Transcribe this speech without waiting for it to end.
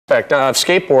aspect of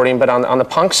skateboarding, but on the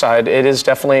punk side, it has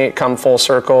definitely come full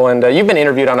circle. And you've been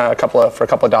interviewed on for a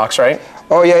couple of docs, right?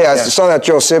 Oh yeah. I saw that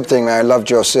Joe Sib thing, man. I love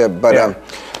Joe Sib, but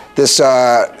this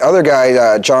other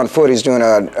guy, John Foote, he's doing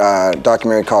a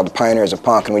documentary called The Pioneers of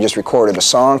Punk, and we just recorded a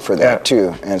song for that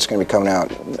too, and it's going to be coming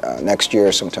out next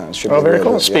year sometime. Should be very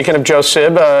cool. Speaking of Joe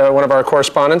Sib, one of our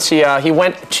correspondents, he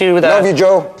went to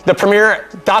the premiere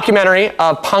documentary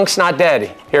of Punx Not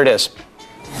Dead. Here it is.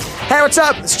 Hey, what's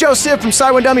up? It's Joe Sib from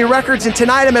Side One Dummy Records, and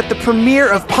tonight I'm at the premiere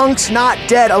of Punx Not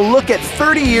Dead, a look at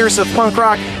 30 years of punk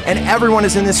rock, and everyone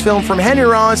is in this film, from Henry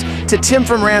Rollins to Tim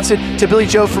from Rancid to Billy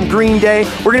Joe from Green Day.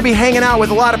 We're going to be hanging out with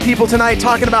a lot of people tonight,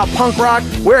 talking about punk rock,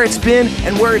 where it's been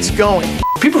and where it's going.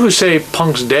 People who say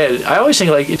punk's dead, I always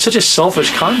think like it's such a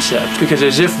selfish concept, because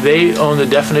as if they own the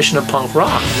definition of punk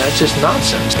rock, and that's just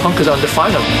nonsense. Punk is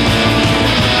undefinable.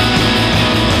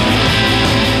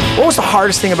 What was the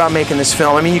hardest thing about making this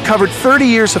film? I mean, you covered 30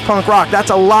 years of punk rock.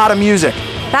 That's a lot of music.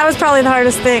 That was probably the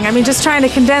hardest thing. I mean, just trying to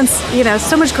condense,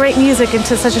 so much great music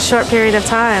into such a short period of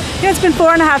time. It's been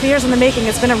 4.5 years in the making.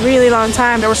 It's been a really long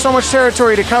time. There was so much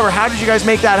territory to cover. How did you guys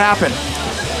make that happen?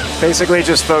 Basically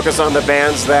just focus on the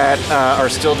bands that are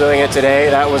still doing it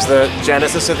today. That was the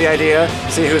genesis of the idea.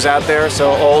 See who's out there,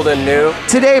 so old and new.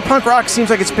 Today, punk rock seems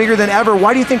like it's bigger than ever.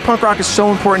 Why do you think punk rock is so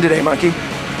important today, Monkey?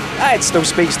 It still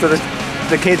speaks to the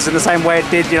kids in the same way it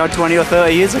did, 20 or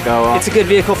 30 years ago. It's a good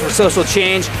vehicle for social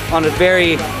change on a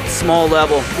very small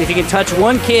level. If you can touch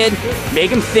one kid, make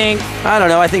them think. I don't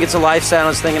know, I think it's a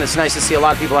lifestyle thing, and it's nice to see a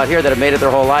lot of people out here that have made it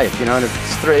their whole life, and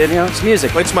it's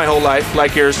music. It's my whole life,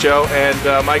 like yours, Joe, and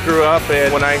I grew up,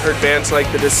 and when I heard bands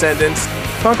like The Descendants.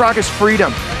 Punk rock is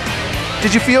freedom.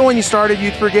 Did you feel when you started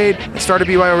Youth Brigade and started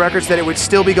BYO Records that it would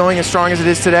still be going as strong as it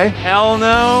is today? Hell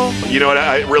no. You know what,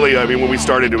 I mean, when we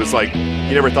started, it was like,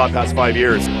 you never thought past 5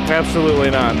 years. Absolutely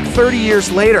not. 30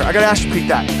 years later, I gotta ask you, Pete,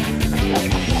 that.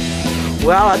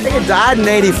 Well, I think it died in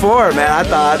 '84, man, I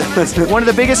thought. One of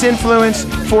the biggest influence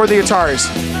for the Ataris.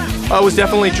 It was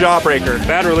definitely Jawbreaker.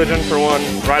 Bad Religion, for one,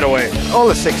 right away. All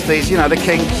the 60s, the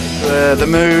Kinks, the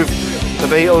Move, the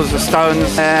Beatles, the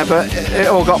Stones, but it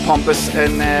all got pompous,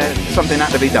 and something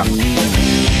had to be done.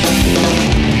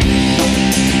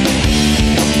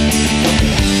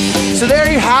 So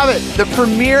there you have it, the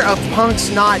premiere of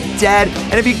Punx Not Dead.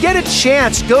 And if you get a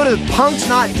chance, go to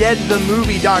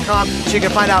punxnotdeadthemovie.com so you can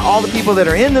find out all the people that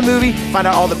are in the movie, find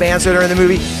out all the bands that are in the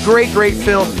movie. Great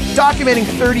film, documenting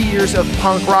 30 years of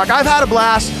punk rock. I've had a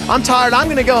blast. I'm tired. I'm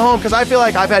going to go home because I feel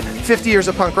like I've had 50 years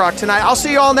of punk rock tonight. I'll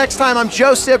see you all next time. I'm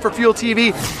Joe Sib for Fuel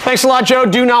TV. Thanks a lot, Joe.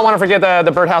 Do not want to forget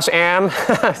the Birdhouse Am.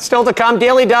 Still to come,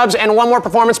 Daily Dubs, and one more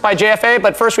performance by JFA.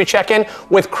 But first, we check in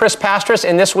with Chris Pastras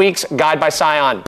in this week's Guide by Scion.